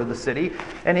quarter of the city,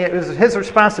 and it was his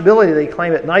responsibility, they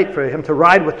claim at night, for him to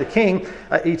ride with the king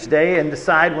each day and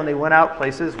decide when they went out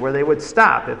places where they would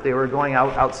stop if they were going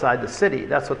outside the city.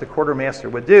 That's what the quartermaster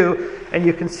would do. And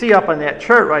you can see up on that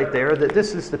chart right there that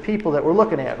this is the people that we're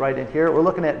looking at right in here. We're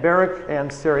looking at Baruch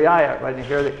and Seraiah right in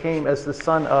here, that came as the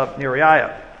son of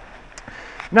Neriah.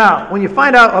 Now, when you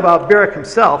find out about Baruch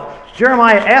himself,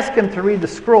 Jeremiah asked him to read the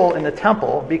scroll in the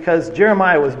temple because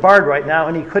Jeremiah was barred right now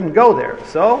and he couldn't go there.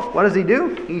 So, what does he do?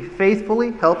 He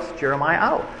faithfully helps Jeremiah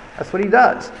out. That's what he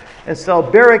does. And so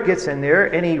Baruch gets in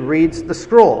there and he reads the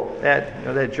scroll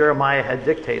that Jeremiah had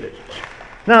dictated.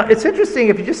 Now, it's interesting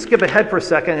if you just skip ahead for a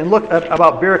second and look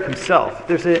about Baruch himself.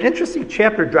 There's an interesting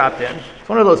chapter dropped in. It's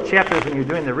one of those chapters when you're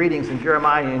doing the readings in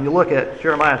Jeremiah and you look at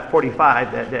Jeremiah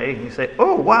 45 that day and you say,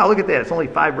 oh, wow, look at that. It's only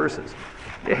 5 verses.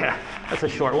 Yeah, that's a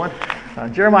short one.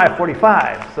 Jeremiah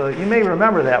 45. So you may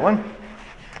remember that one.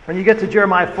 When you get to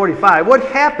Jeremiah 45, what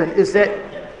happened is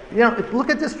that look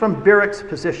at this from Barak's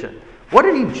position. What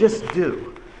did he just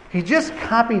do? He just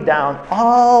copied down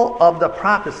all of the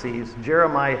prophecies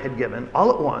Jeremiah had given all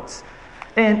at once.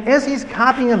 And as he's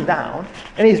copying them down,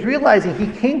 and he's realizing he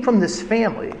came from this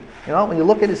family. When you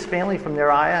look at his family from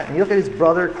Neriah, and you look at his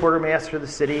brother, quartermaster of the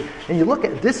city, and you look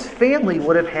at this family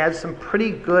would have had some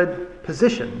pretty good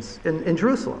positions in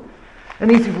Jerusalem.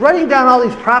 And he's writing down all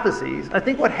these prophecies. I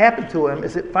think what happened to him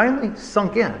is it finally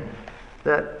sunk in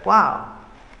that, wow,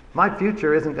 my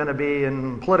future isn't going to be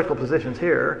in political positions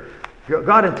here.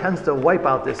 God intends to wipe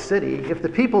out this city. If the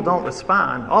people don't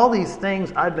respond, all these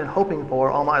things I've been hoping for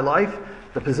all my life,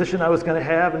 the position I was going to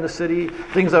have in the city,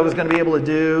 things I was going to be able to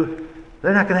do,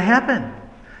 they're not going to happen.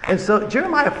 And so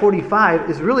Jeremiah 45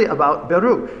 is really about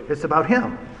Baruch. It's about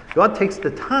him. God takes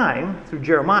the time through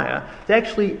Jeremiah to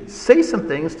actually say some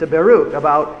things to Baruch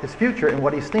about his future and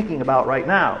what he's thinking about right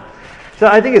now. So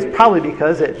I think it's probably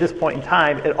because at this point in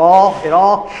time, it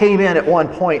all came in at one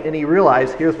point, and he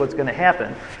realized here's what's going to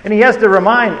happen. And he has to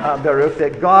remind Baruch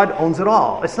that God owns it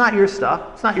all. It's not your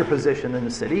stuff. It's not your position in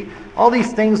the city. All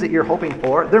these things that you're hoping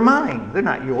for, they're mine. They're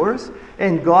not yours.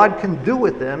 And God can do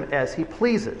with them as he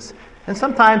pleases. And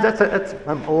sometimes that's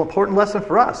an important lesson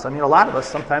for us. I mean, a lot of us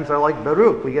sometimes are like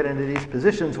Baruch. We get into these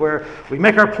positions where we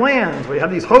make our plans, we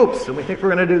have these hopes, and we think we're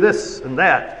going to do this and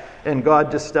that. And God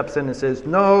just steps in and says,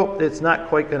 no, it's not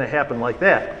quite going to happen like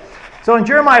that. So in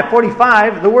Jeremiah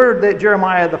 45, the word that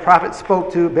Jeremiah the prophet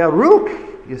spoke to Baruch,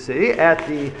 you see,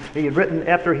 after he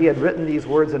had written these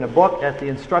words in a book at the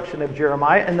instruction of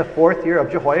Jeremiah in the 4th year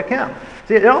of Jehoiakim.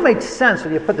 See, it all makes sense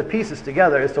when you put the pieces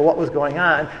together as to what was going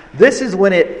on. This is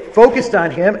when it focused on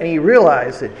him, and he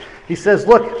realized it. He says,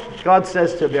 look, God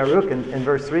says to Baruch in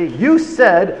verse 3, you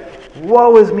said,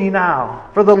 woe is me now,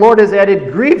 for the Lord has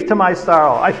added grief to my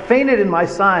sorrow. I fainted in my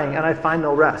sighing, and I find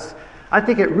no rest. I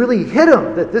think it really hit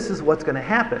him that this is what's going to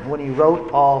happen when he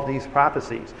wrote all these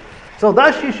prophecies. So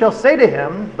thus you shall say to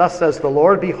him, thus says the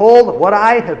Lord, behold, what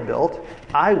I have built,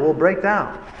 I will break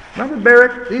down. Remember,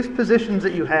 Barak, these positions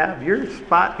that you have, your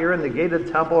spot here in the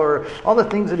gated temple, or all the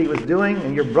things that he was doing,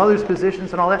 and your brother's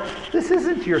positions and all that, this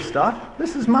isn't your stuff.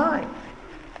 This is mine.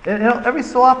 And every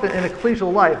so often in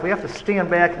ecclesial life, we have to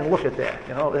stand back and look at that.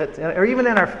 Or even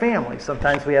in our family,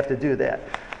 sometimes we have to do that.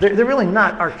 They're really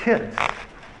not our kids.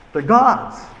 They're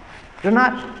God's. They're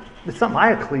not. It's not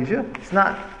my ecclesia. It's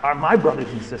not my brothers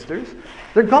and sisters.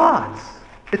 They're God's.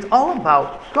 It's all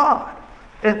about God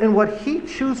and what he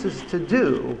chooses to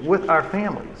do with our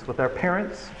families, with our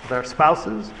parents, with our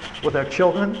spouses, with our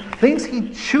children, things he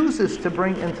chooses to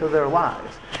bring into their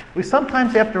lives. We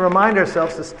sometimes have to remind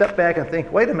ourselves to step back and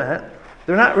think, wait a minute,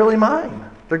 they're not really mine.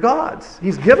 They're God's.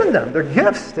 He's given them. They're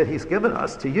gifts that he's given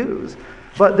us to use.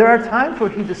 But there are times where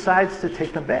he decides to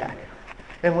take them back.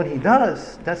 And when he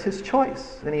does, that's his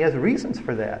choice. And he has reasons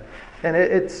for that. And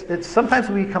it's sometimes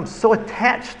we become so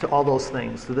attached to all those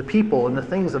things, to the people and the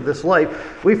things of this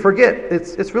life, we forget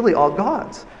it's really all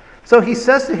God's. So he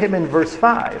says to him in verse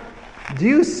 5, do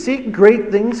you seek great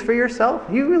things for yourself?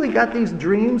 You really got these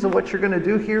dreams of what you're going to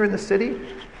do here in the city?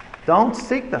 Don't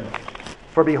seek them.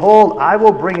 For behold, I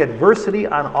will bring adversity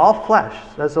on all flesh,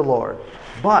 says the Lord.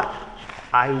 But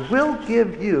I will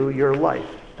give you your life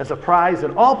as a prize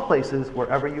in all places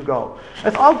wherever you go.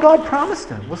 That's all God promised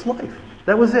him, was life.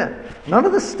 That was it. None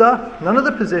of the stuff, none of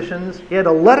the positions. He had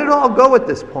to let it all go at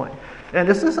this point. And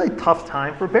this is a tough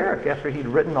time for Barak after he'd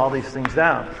written all these things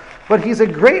down. But he's a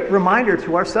great reminder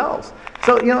to ourselves.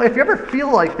 So, if you ever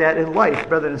feel like that in life,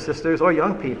 brothers and sisters, or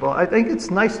young people, I think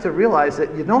it's nice to realize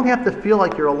that you don't have to feel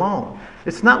like you're alone.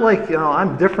 It's not like,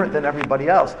 I'm different than everybody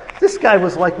else. This guy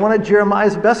was like one of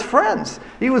Jeremiah's best friends.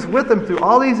 He was with him through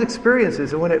all these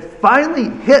experiences. And when it finally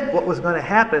hit what was going to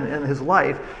happen in his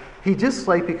life, he just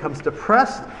becomes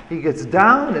depressed. He gets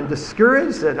down and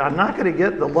discouraged that I'm not going to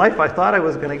get the life I thought I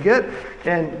was going to get.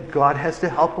 And God has to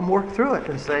help him work through it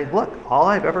and say, look, all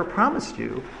I've ever promised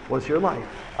you was your life.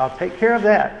 I'll take care of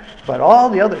that. But all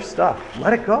the other stuff,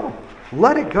 let it go.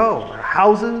 Let it go. Our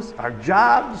houses, our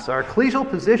jobs, our ecclesial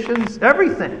positions,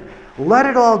 everything. Let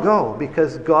it all go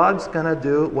because God's going to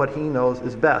do what he knows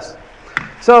is best.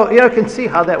 So, you can see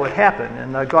how that would happen.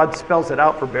 And God spells it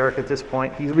out for Barak at this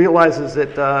point. He realizes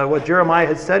that what Jeremiah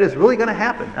had said is really going to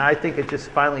happen. And I think it just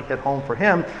finally hit home for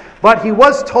him. But he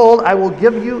was told, I will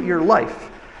give you your life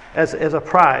as a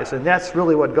prize. And that's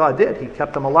really what God did. He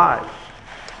kept him alive.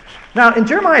 Now, in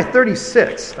Jeremiah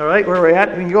 36, all right, where we're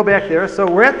at, when you go back there, so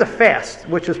we're at the fast,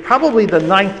 which is probably the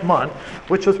 9th month,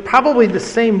 which was probably the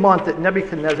same month that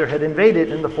Nebuchadnezzar had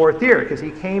invaded in the 4th year, because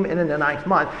he came in the 9th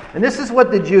month. And this is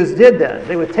what the Jews did then.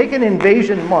 They would take an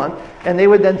invasion month, and they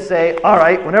would then say, all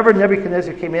right, whenever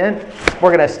Nebuchadnezzar came in, we're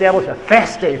going to establish a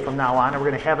fast day from now on, and we're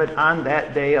going to have it on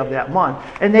that day of that month.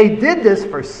 And they did this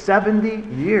for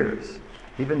 70 years.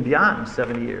 Even beyond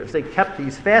 70 years. They kept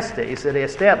these fast days that they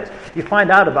established. You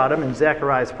find out about them in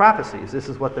Zechariah's prophecies. This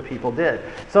is what the people did.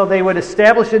 So they would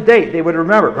establish a date. They would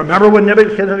remember when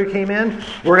Nebuchadnezzar came in,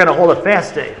 we're going to hold a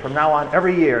fast day from now on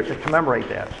every year to commemorate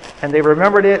that. And they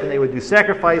remembered it, and they would do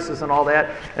sacrifices and all that.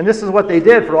 And this is what they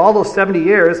did for all those 70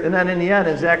 years. And then in the end,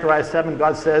 in Zechariah 7,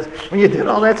 God says, when you did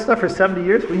all that stuff for 70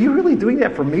 years, were you really doing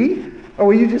that for me? Or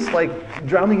were you just like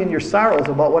drowning in your sorrows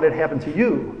about what had happened to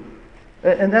you?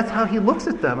 And that's how he looks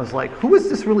at them, as like, who is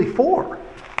this really for?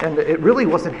 And it really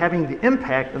wasn't having the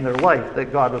impact in their life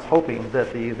that God was hoping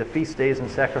that the feast days and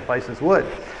sacrifices would.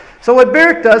 So what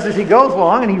Baruch does is he goes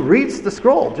along and he reads the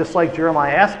scroll, just like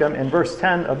Jeremiah asked him in verse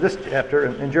 10 of this chapter,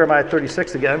 in Jeremiah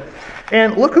 36 again.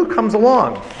 And look who comes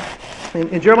along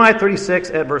in Jeremiah 36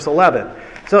 at verse 11.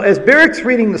 So as Baruch's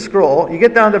reading the scroll, you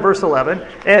get down to verse 11,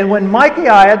 and when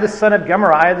Micaiah, the son of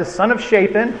Gemariah, the son of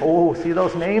Shaphan, oh, see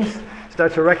those names?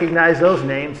 Start to recognize those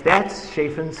names. That's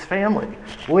Shaphan's family.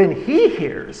 When he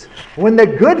hears, when the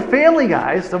good family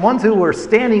guys, the ones who were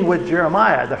standing with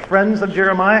Jeremiah, the friends of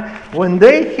Jeremiah, when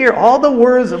they hear all the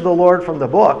words of the Lord from the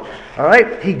book, all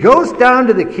right, he goes down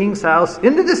to the king's house,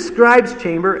 into the scribe's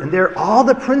chamber, and there all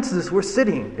the princes were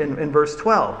sitting in verse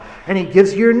 12. And he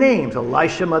gives your names,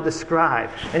 Elishama the scribe,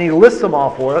 and he lists them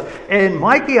all for us. And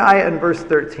Micaiah in verse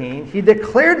 13, he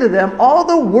declared to them all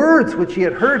the words which he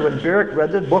had heard when Baruch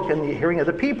read the book in the hearing of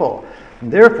the people.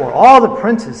 And therefore all the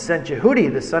princes sent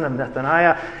Jehudi, the son of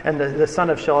Nethaniah, and the son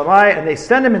of Shelemiah, and they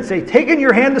send him and say, take in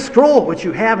your hand the scroll which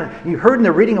you have, and you heard in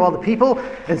the reading of all the people,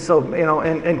 and so,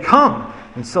 and come.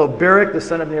 And so Baruch, the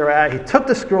son of Neriah, he took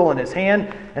the scroll in his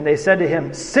hand, and they said to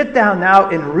him, sit down now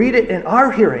and read it in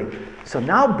our hearing. So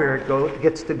now Baruch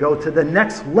gets to go to the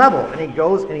next level, and he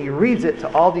goes and he reads it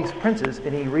to all these princes,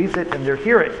 and he reads it in their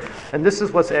hearing. And this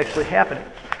is what's actually happening.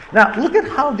 Now, look at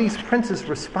how these princes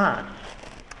respond.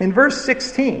 In verse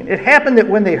 16, it happened that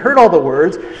when they heard all the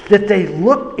words, that they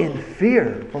looked in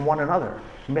fear from one another.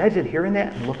 Imagine hearing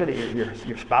that and looking at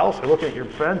your spouse or looking at your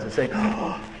friends and saying,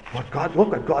 oh,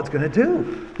 look what God's going to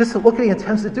do. This is what he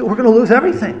intends to do. We're going to lose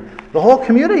everything. The whole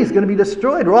community is going to be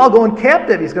destroyed. We're all going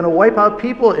captive. He's going to wipe out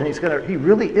people, and he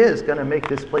really is going to make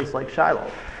this place like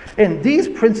Shiloh. And these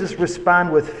princes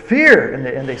respond with fear,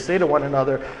 and they say to one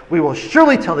another, we will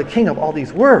surely tell the king of all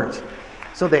these words.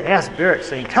 So they asked Baruch,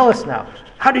 saying, tell us now,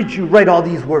 how did you write all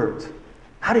these words?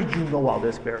 How did you know all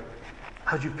this, Baruch?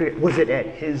 How did you figure? Was it at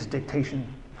his dictation?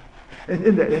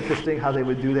 Isn't that interesting how they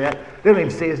would do that? They don't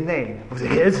even say his name. Was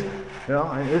it his?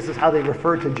 And this is how they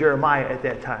referred to Jeremiah at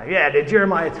that time. Yeah, did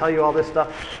Jeremiah tell you all this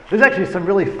stuff? There's actually some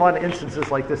really fun instances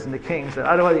like this in the Kings. I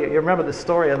don't know whether you remember the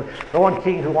story of the one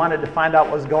king who wanted to find out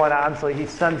what was going on, so he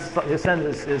sends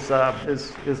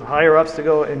his higher-ups to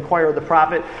go inquire of the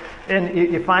prophet. And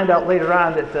you find out later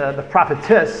on that the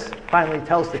prophetess finally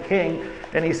tells the king,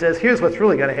 and he says, here's what's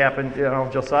really going to happen,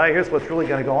 Josiah, here's what's really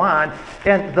going to go on.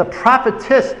 And the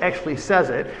prophetess actually says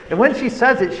it. And when she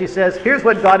says it, she says, here's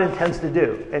what God intends to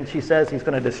do. And she says, he's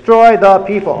going to destroy the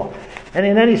people.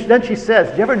 And then she says,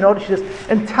 do you ever notice, she says,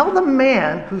 and tell the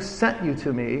man who sent you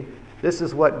to me, this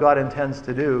is what God intends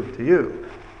to do to you.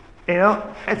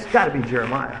 It's got to be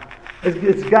Jeremiah.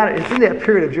 It's in that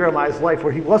period of Jeremiah's life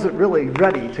where he wasn't really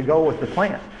ready to go with the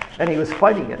plan. And he was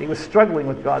fighting it. He was struggling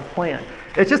with God's plan.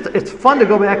 It's fun to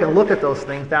go back and look at those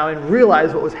things now and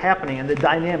realize what was happening and the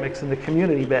dynamics in the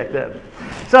community back then.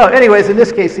 So anyways, in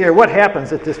this case here, what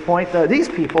happens at this point? These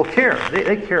people care.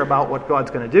 They care about what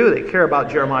God's going to do. They care about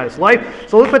Jeremiah's life.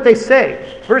 So look what they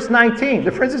say. Verse 19,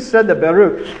 the princes said to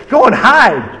Baruch, go and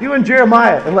hide, you and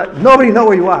Jeremiah, and let nobody know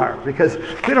where you are, because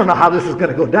we don't know how this is going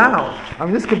to go down.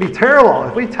 This could be terrible.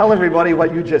 If we tell everybody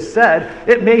what you just said,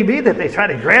 it may be that they try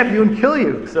to grab you and kill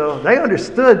you. So they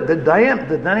understood the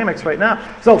dynamics right now.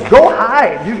 So go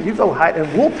hide. You go hide,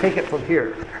 and we'll take it from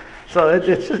here. So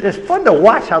it's fun to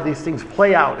watch how these things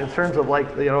play out in terms of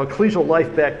ecclesial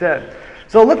life back then.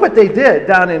 So look what they did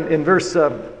down in verse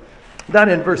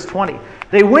 20.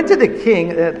 They went to the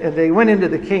king, and they went into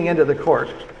the king into the court,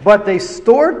 but they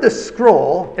stored the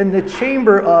scroll in the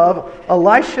chamber of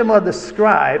Elishama the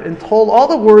scribe and told all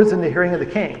the words in the hearing of the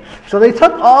king. So they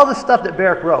took all the stuff that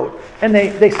Baruch wrote, and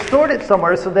they stored it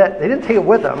somewhere so that they didn't take it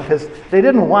with them, because they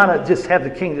didn't want to just have the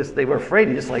king they were afraid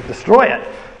to just destroy it.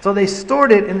 So they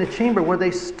stored it in the chamber where they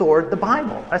stored the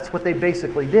Bible. That's what they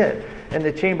basically did. In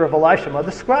the chamber of Elishama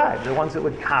the scribe, the ones that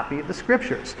would copy the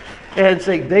scriptures. And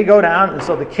so they go down, and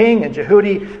so the king and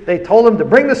Jehudi, they told him to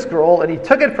bring the scroll, and he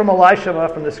took it from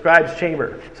Elishama from the scribe's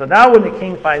chamber. So now when the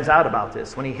king finds out about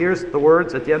this, when he hears the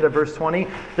words at the end of verse 20,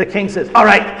 the king says, all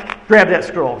right, grab that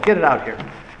scroll, get it out here.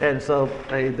 And so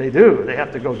they do. They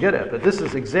have to go get it. But this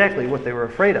is exactly what they were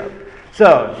afraid of.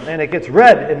 So, and it gets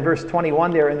read in verse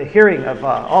 21 there in the hearing of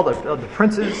all the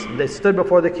princes. They stood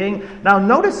before the king. Now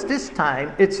notice this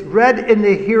time it's read in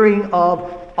the hearing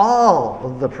of all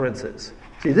of the princes.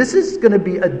 See, this is going to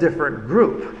be a different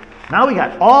group. Now we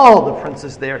got all the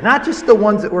princes there, not just the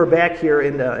ones that were back here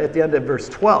at the end of verse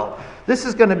 12. This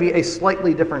is going to be a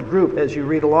slightly different group as you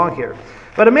read along here.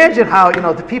 But imagine how,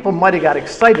 the people might have got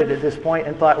excited at this point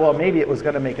and thought, well, maybe it was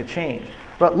going to make a change.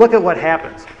 But look at what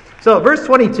happens. So, verse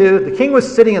 22, the king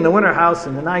was sitting in the winter house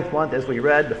in the 9th month, as we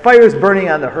read. The fire is burning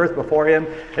on the hearth before him.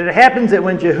 And it happens that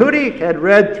when Jehudi had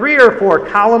read 3 or 4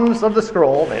 columns of the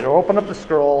scroll, they'd open up the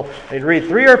scroll, they'd read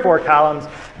 3 or 4 columns,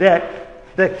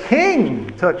 that the king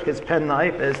took his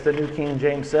penknife, as the New King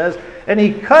James says, and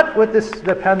he cut with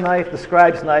the penknife, the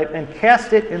scribe's knife, and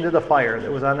cast it into the fire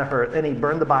that was on the hearth, and he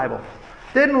burned the Bible.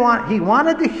 He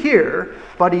wanted to hear,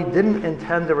 but he didn't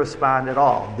intend to respond at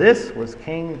all. This was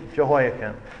King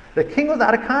Jehoiakim. The king was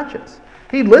out of conscience.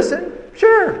 He listened.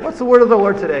 Sure, what's the word of the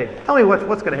Lord today? Tell me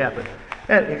what's going to happen.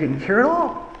 And he didn't care at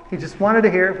all. He just wanted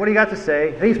to hear what he got to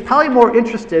say. And he's probably more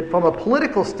interested from a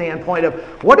political standpoint of,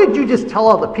 what did you just tell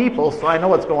all the people so I know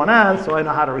what's going on, so I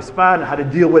know how to respond and how to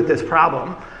deal with this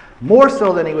problem, more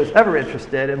so than he was ever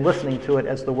interested in listening to it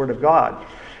as the word of God.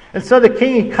 And so the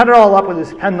king, he cut it all up with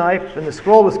his penknife, and the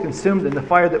scroll was consumed in the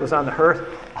fire that was on the hearth.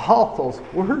 All those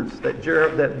words that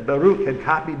Baruch had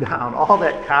copied down, all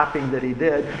that copying that he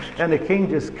did, and the king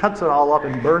just cuts it all up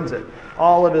and burns it.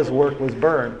 All of his work was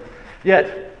burned.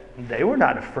 Yet, they were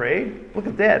not afraid. Look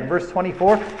at that, in verse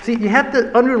 24. See, you have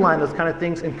to underline those kind of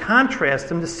things and contrast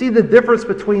them to see the difference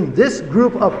between this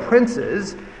group of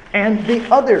princes and the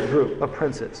other group of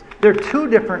princes. They're 2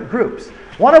 different groups.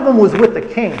 One of them was with the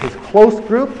king, his close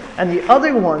group, and the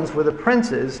other ones were the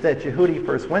princes that Jehudi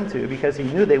first went to because he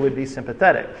knew they would be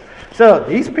sympathetic. So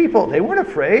these people, they weren't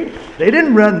afraid. They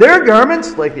didn't rend their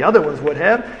garments like the other ones would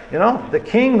have, the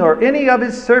king nor any of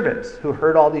his servants who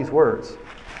heard all these words.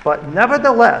 But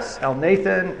nevertheless,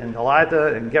 Elnathan and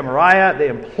Delaiah and Gemariah, they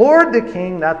implored the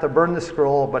king not to burn the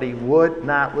scroll, but he would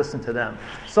not listen to them.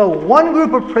 So one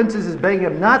group of princes is begging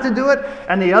him not to do it,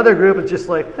 and the other group is just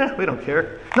like, we don't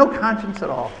care. No conscience at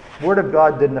all. Word of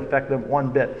God didn't affect them one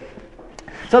bit.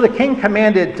 So the king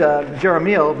commanded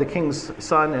Jeremiel, the king's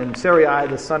son, and Sarai,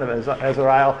 the son of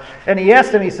Azariah, and he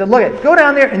asked him, he said, look, go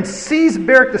down there and seize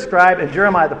Baruch the scribe and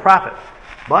Jeremiah the prophet.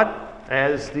 But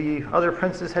as the other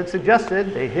princes had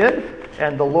suggested, they hid,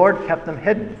 and the Lord kept them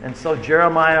hidden. And so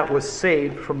Jeremiah was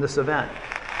saved from this event.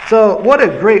 So what a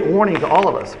great warning to all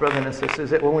of us, brothers and sisters,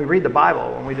 that when we read the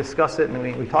Bible, when we discuss it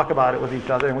and we talk about it with each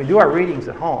other and we do our readings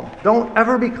at home, don't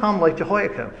ever become like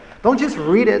Jehoiakim. Don't just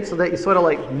read it so that you sort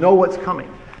of know what's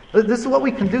coming. This is what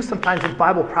we can do sometimes with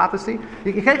Bible prophecy.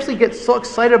 You can actually get so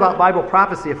excited about Bible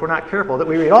prophecy if we're not careful that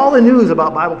we read all the news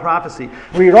about Bible prophecy.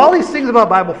 We read all these things about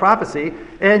Bible prophecy,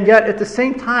 and yet at the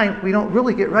same time, we don't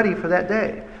really get ready for that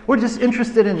day. We're just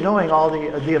interested in knowing all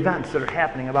the events that are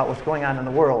happening about what's going on in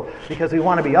the world because we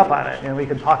want to be up on it and we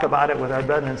can talk about it with our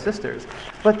brothers and sisters.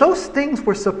 But those things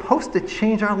were supposed to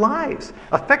change our lives,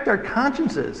 affect our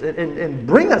consciences, and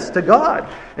bring us to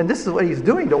God. And this is what he's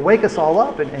doing, to wake us all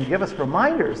up and give us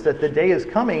reminders that the day is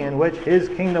coming in which his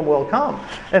kingdom will come.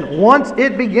 And once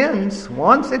it begins,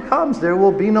 once it comes, there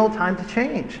will be no time to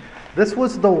change. This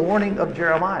was the warning of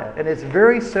Jeremiah, and it's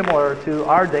very similar to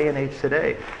our day and age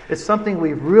today. It's something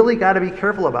we've really got to be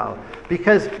careful about,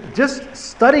 because just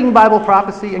studying Bible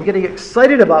prophecy and getting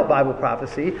excited about Bible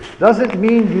prophecy doesn't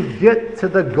mean you get to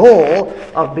the goal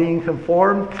of being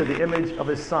conformed to the image of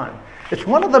his Son. It's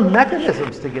one of the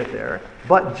mechanisms to get there,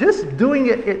 but just doing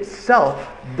it itself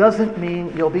doesn't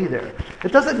mean you'll be there.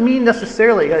 It doesn't mean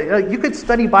necessarily, you could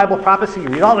study Bible prophecy,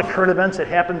 read all the current events that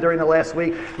happened during the last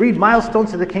week, read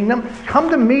milestones of the kingdom, come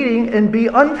to meeting and be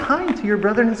unkind to your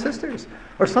brothers and sisters.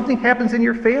 Or something happens in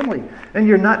your family and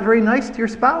you're not very nice to your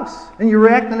spouse and you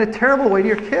react in a terrible way to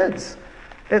your kids.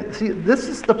 And see, this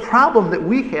is the problem that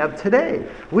we have today.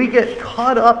 We get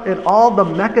caught up in all the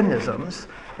mechanisms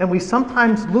And we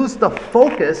sometimes lose the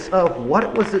focus of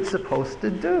what was it supposed to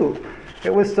do.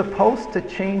 It was supposed to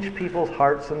change people's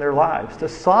hearts and their lives, to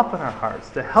soften our hearts,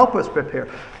 to help us prepare,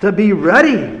 to be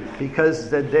ready,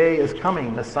 because the day is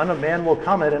coming. The Son of Man will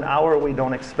come at an hour we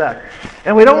don't expect.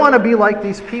 And we don't want to be like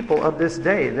these people of this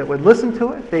day that would listen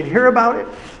to it, they'd hear about it,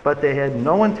 but they had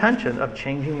no intention of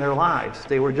changing their lives.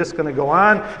 They were just going to go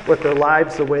on with their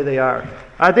lives the way they are.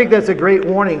 I think that's a great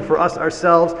warning for us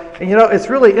ourselves. And it's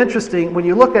really interesting when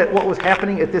you look at what was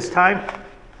happening at this time.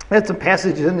 I had some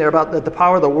passages in there about the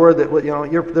power of the word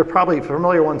that they're probably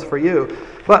familiar ones for you.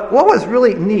 But what was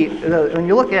really neat when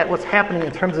you look at what's happening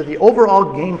in terms of the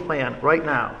overall game plan right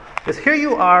now is here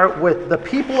you are with the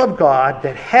people of God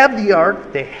that have the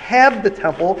ark, they have the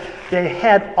temple, they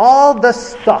had all the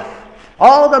stuff.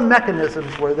 All the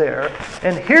mechanisms were there.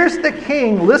 And here's the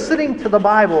king listening to the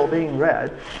Bible being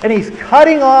read, and he's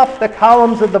cutting off the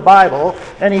columns of the Bible,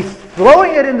 and he's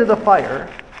throwing it into the fire.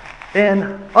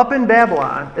 And up in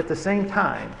Babylon, at the same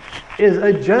time, is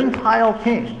a Gentile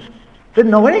king,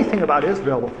 didn't know anything about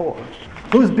Israel before,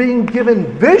 who's being given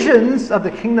visions of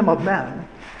the kingdom of men.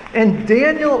 And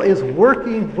Daniel is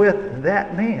working with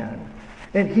that man.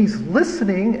 And he's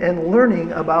listening and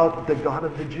learning about the God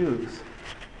of the Jews.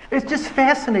 It's just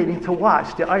fascinating to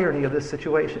watch the irony of this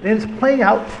situation. And it's playing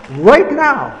out right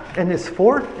now in this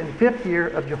 4th and 5th year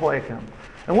of Jehoiakim.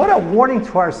 And what a warning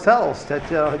to ourselves that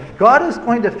God is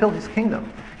going to fill his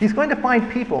kingdom. He's going to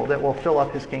find people that will fill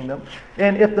up his kingdom.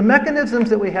 And if the mechanisms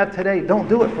that we have today don't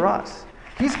do it for us,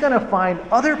 he's going to find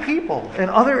other people in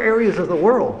other areas of the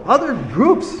world, other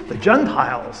groups, the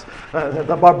Gentiles,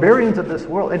 the barbarians of this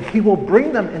world, and he will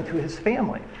bring them into his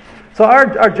family. So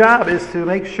our job is to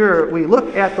make sure we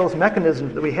look at those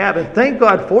mechanisms that we have and thank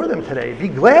God for them today. Be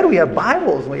glad we have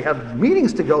Bibles and we have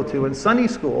meetings to go to and Sunday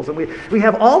schools. And we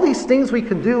have all these things we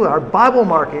can do, our Bible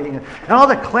marketing and all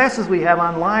the classes we have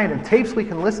online and tapes we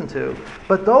can listen to.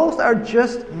 But those are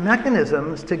just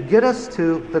mechanisms to get us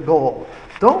to the goal.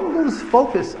 Don't lose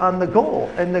focus on the goal.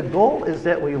 And the goal is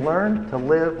that we learn to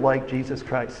live like Jesus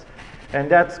Christ. And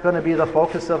that's going to be the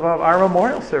focus of our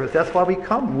memorial service. That's why we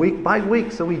come week by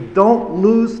week, so we don't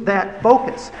lose that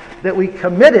focus, that we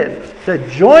committed to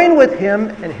join with him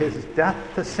in his death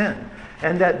to sin,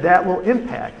 and that will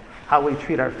impact how we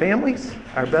treat our families,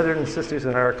 our brothers and sisters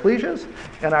in our ecclesias,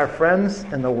 and our friends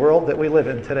in the world that we live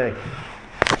in today.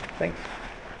 Thanks.